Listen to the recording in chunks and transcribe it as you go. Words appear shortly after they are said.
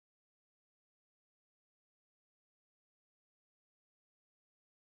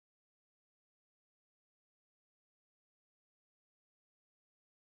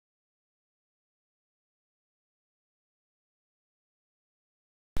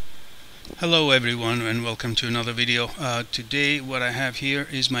Hello everyone and welcome to another video. Today what I have here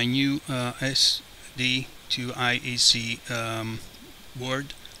is my new SD2IEC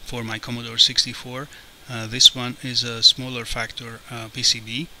board for my Commodore 64. This one is a smaller factor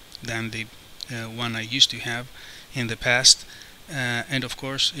PCB than the one I used to have in the past, and of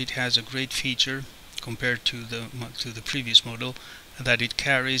course it has a great feature compared to the previous model, that it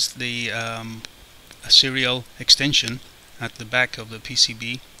carries the a serial extension at the back of the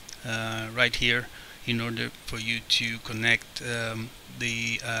PCB right here, in order for you to connect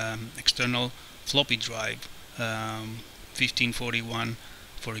the external floppy drive 1541,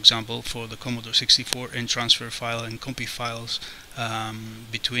 for example, for the Commodore 64, and transfer file and copy files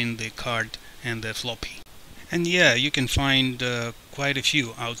between the card and the floppy. And yeah, you can find quite a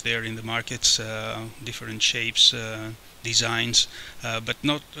few out there in the markets, different shapes, designs, but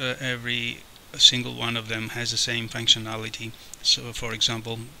not every single one of them has the same functionality. So for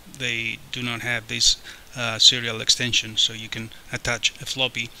example, they do not have this serial extension, so you can attach a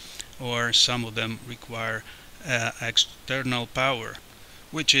floppy, or some of them require external power,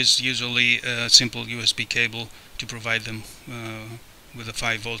 which is usually a simple USB cable to provide them with the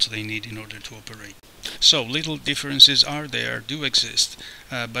 5 volts they need in order to operate. So little differences do exist,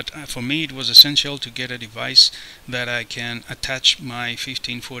 but for me it was essential to get a device that I can attach my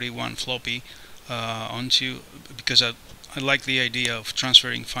 1541 floppy onto, because I like the idea of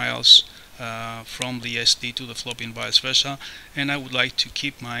transferring files from the SD to the floppy and vice versa, and I would like to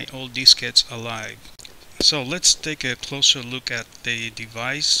keep my old diskettes alive. So let's take a closer look at the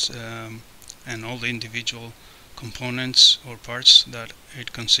device and all the individual components or parts that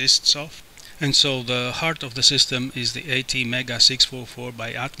it consists of. And so the heart of the system is the AT-MEGA644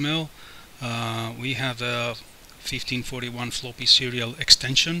 by Atmel. We have the 1541 floppy serial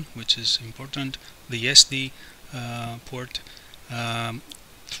extension, which is important, the SD port,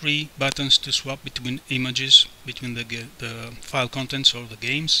 3 buttons to swap between images, between the file contents or the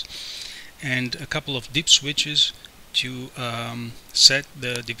games, and a couple of dip switches to set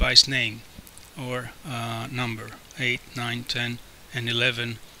the device name or number. 8, 9, 10 and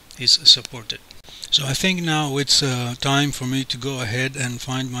 11 is supported. So I think now it's time for me to go ahead and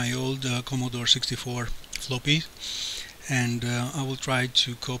find my old Commodore 64 floppy, and I will try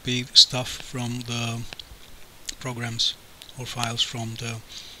to copy stuff from the programs or files from the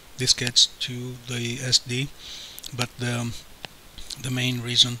diskettes to the SD, but the main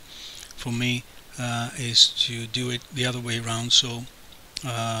reason for me is to do it the other way around. So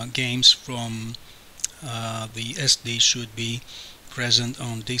games from the SD should be present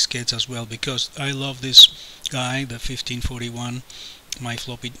on diskettes as well, because I love this guy, the 1541, my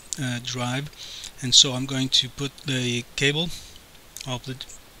floppy drive. And so I'm going to put the cable of the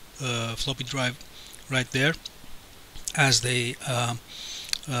floppy drive right there, as the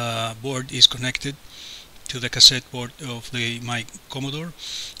board is connected to the cassette port of my Commodore,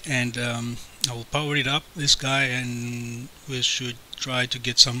 and I will power it up, this guy, and we should try to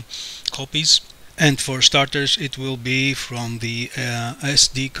get some copies. And for starters, it will be from the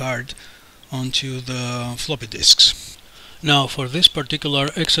SD card onto the floppy disks. Now for this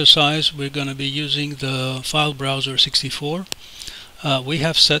particular exercise, we're going to be using the file browser 64. We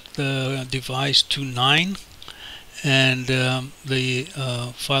have set the device to 9, and the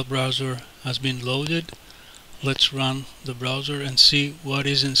file browser has been loaded. Let's run the browser and see what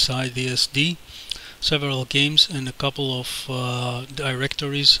is inside the SD. Several games and a couple of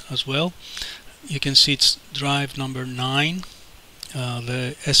directories as well. You can see it's drive number 9,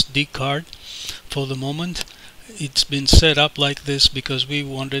 the SD card. For the moment it's been set up like this because we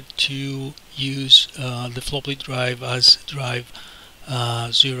wanted to use the floppy drive as drive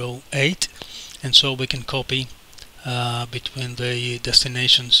 08, and so we can copy between the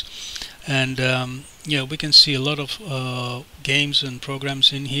destinations. And yeah, we can see a lot of games and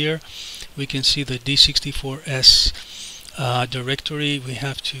programs in here. We can see the D64S directory. We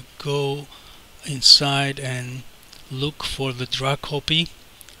have to go inside and look for the DraCopy,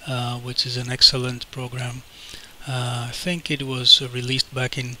 which is an excellent program. I think it was released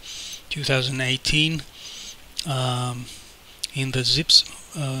back in 2018. In the zips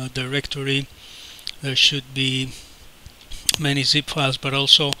directory there should be many zip files, but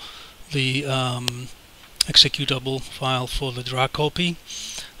also the executable file for the DraCopy,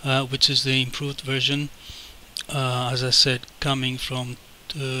 which is the improved version, as I said, coming from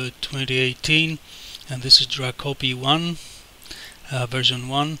 2018, and this is DraCopy 1, version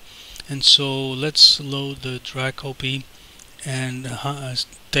 1. And so let's load the DraCopy and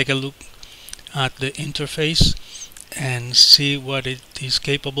take a look at the interface and see what it is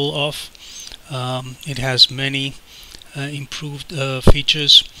capable of. It has many improved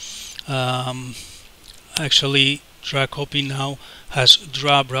features. Actually, DraCopy now has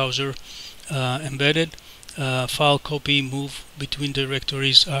Dra browser embedded. File copy, move between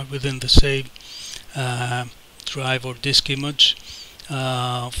directories are within the same drive or disk image.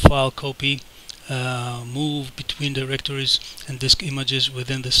 File copy, move between directories and disk images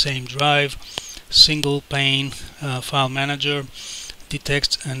within the same drive. Single pane file manager,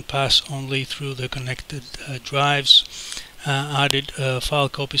 detects and pass only through the connected drives. Added file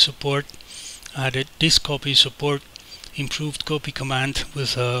copy support, added DiskCopy support, improved copy command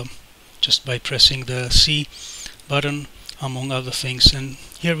with just by pressing the C button, among other things. And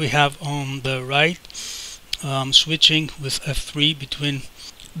here we have on the right switching with F3 between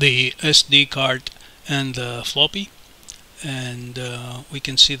the SD card and the floppy, and we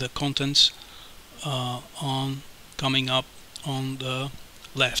can see the contents coming up on the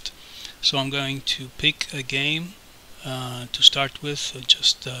left. So I'm going to pick a game to start with,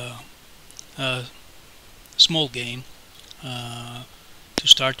 just a small game to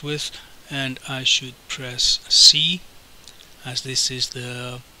start with, and I should press C, as this is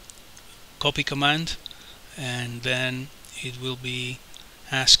the copy command, and then it will be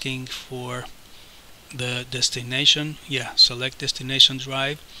asking for the destination. Select destination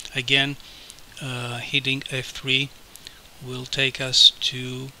drive. Again, hitting F3 will take us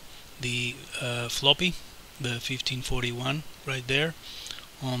to the floppy, the 1541, right there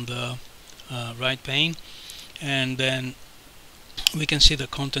on the right pane, and then we can see the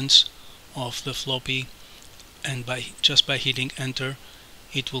contents of the floppy, and just by hitting enter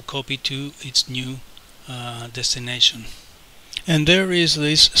it will copy to its new destination. And there is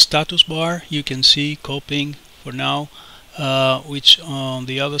this status bar, you can see copying for now, which on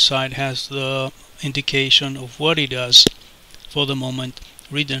the other side has the indication of what it does for the moment,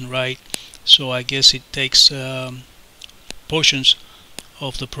 read and write. So I guess it takes portions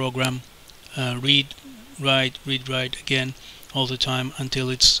of the program, read, write again all the time until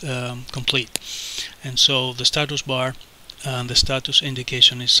it's complete. And so the status bar and the status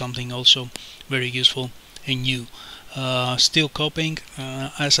indication is something also very useful and new. Still copying,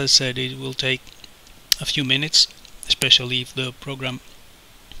 as I said, it will take a few minutes, especially if the program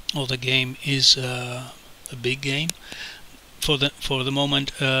or the game is a big game. For the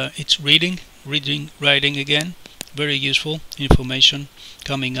moment, it's reading, writing again. Very useful information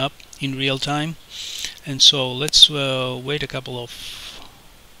coming up in real time. And so let's wait a couple of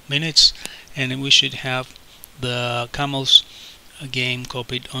minutes, and then we should have the camels game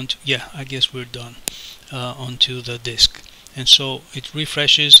copied onto, I guess we're done, onto the disk. And so it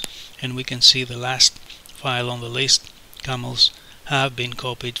refreshes, and we can see the last file on the list, camels, have been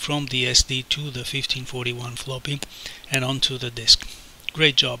copied from the SD to the 1541 floppy and onto the disk.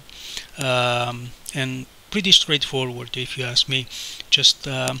 Great job, and pretty straightforward if you ask me. Just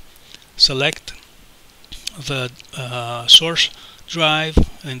select the source drive,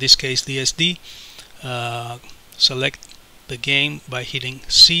 in this case the SD, select the game by hitting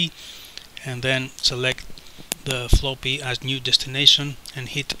C, and then select the floppy as new destination and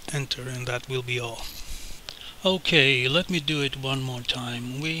hit enter, and that will be all. Okay, let me do it one more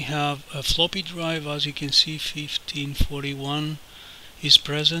time. We have a floppy drive, as you can see, 1541 is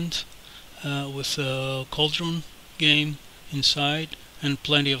present with a Cauldron game inside and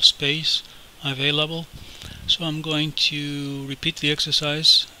plenty of space available. So I'm going to repeat the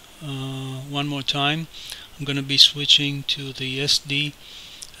exercise one more time. I'm going to be switching to the SD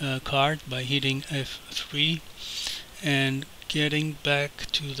card by hitting F3 and getting back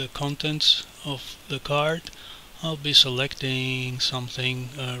to the contents of the card. I'll be selecting something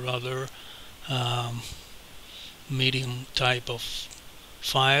rather medium type of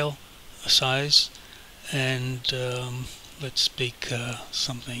file size, and let's pick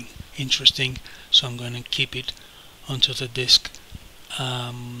something interesting, so I'm going to keep it onto the disk.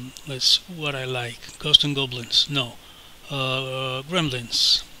 What I like, Ghosts and Goblins, no,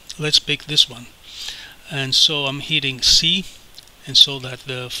 Gremlins, let's pick this one. And so I'm hitting C, and so that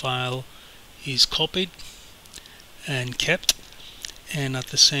the file is copied and kept, and at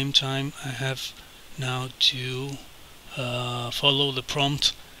the same time I have now to follow the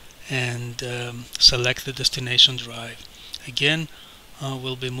prompt and select the destination drive. Again,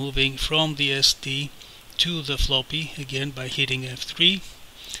 we'll be moving from the SD to the floppy again by hitting F3,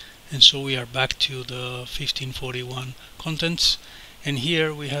 and so we are back to the 1541 contents, and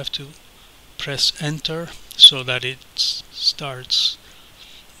here we have to press enter so that it starts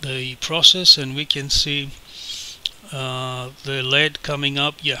the process, and we can see the LED coming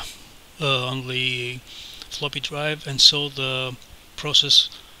up on the floppy drive, and so the process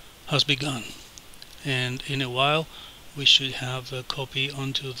has begun, and in a while we should have a copy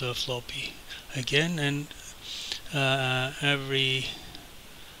onto the floppy again, and every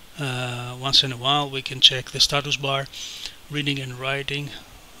once in a while we can check the status bar, reading and writing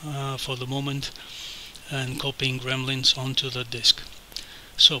for the moment, and copying gremlins onto the disk.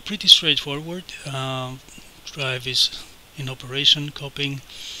 So pretty straightforward. Drive is in operation, copying,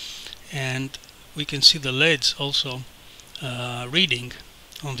 and we can see the LEDs also reading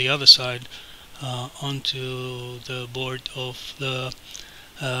on the other side onto the board of the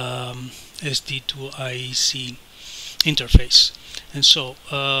SD2IEC interface. And so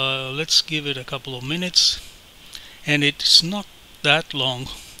let's give it a couple of minutes, and it's not that long.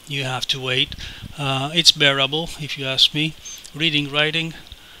 You have to wait. It's bearable, if you ask me. Reading, writing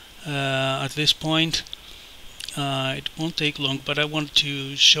at this point, it won't take long, but I want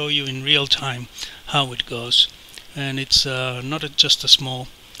to show you in real time how it goes. And it's not just a small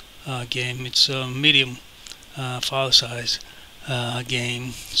game, it's a medium file size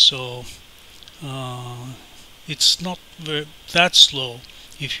game, so it's not that slow,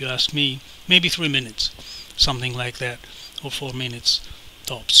 if you ask me. Maybe 3 minutes, something like that, or 4 minutes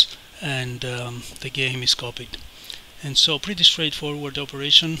tops, and the game is copied. And so pretty straightforward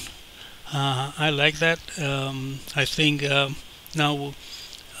operation. I like that. I think now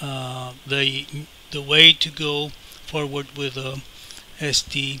the way to go forward with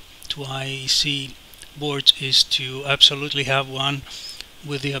SD2IEC boards is to absolutely have one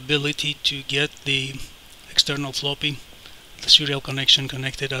with the ability to get the external floppy, the serial connection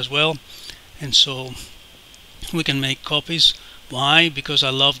connected as well, and so we can make copies. Why? Because I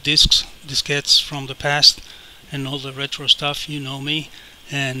love diskettes from the past and all the retro stuff, you know me,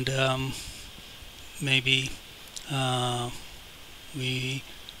 and maybe we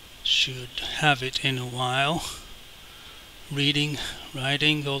should have it in a while. Reading,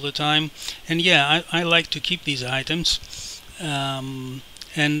 writing all the time, and yeah, I like to keep these items, and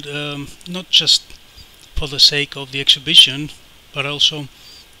not just for the sake of the exhibition, but also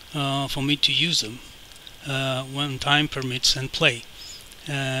for me to use them when time permits, and play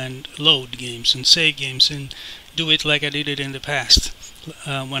and load games and save games and do it like I did it in the past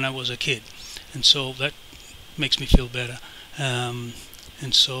when I was a kid. And so that makes me feel better, and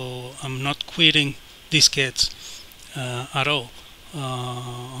so I'm not quitting diskettes at all.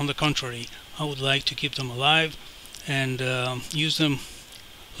 On the contrary, I would like to keep them alive and use them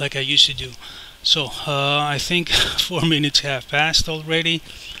like I used to do. So I think 4 minutes have passed already,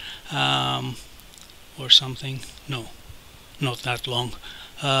 or something. No, not that long,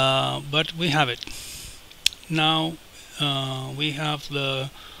 but we have it now. We have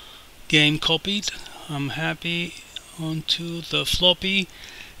the game copied. I'm happy onto the floppy,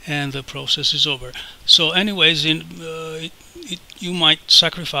 and the process is over. So anyways, you might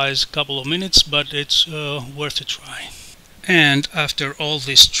sacrifice a couple of minutes, but it's worth a try. And after all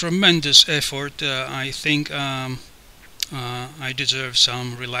this tremendous effort, I think I deserve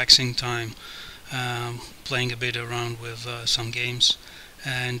some relaxing time, playing a bit around with some games.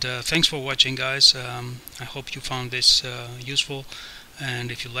 And thanks for watching, guys. I hope you found this useful,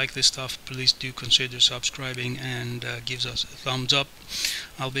 and if you like this stuff, please do consider subscribing and give us a thumbs up.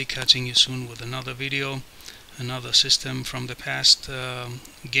 I'll be catching you soon with another video, another system from the past,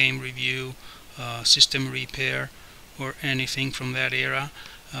 game review, system repair, or anything from that era,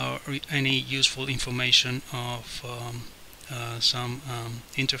 or any useful information of some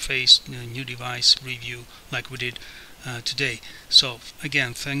interface, new device review like we did today. So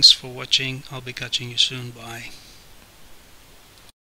again, thanks for watching. I'll be catching you soon. Bye.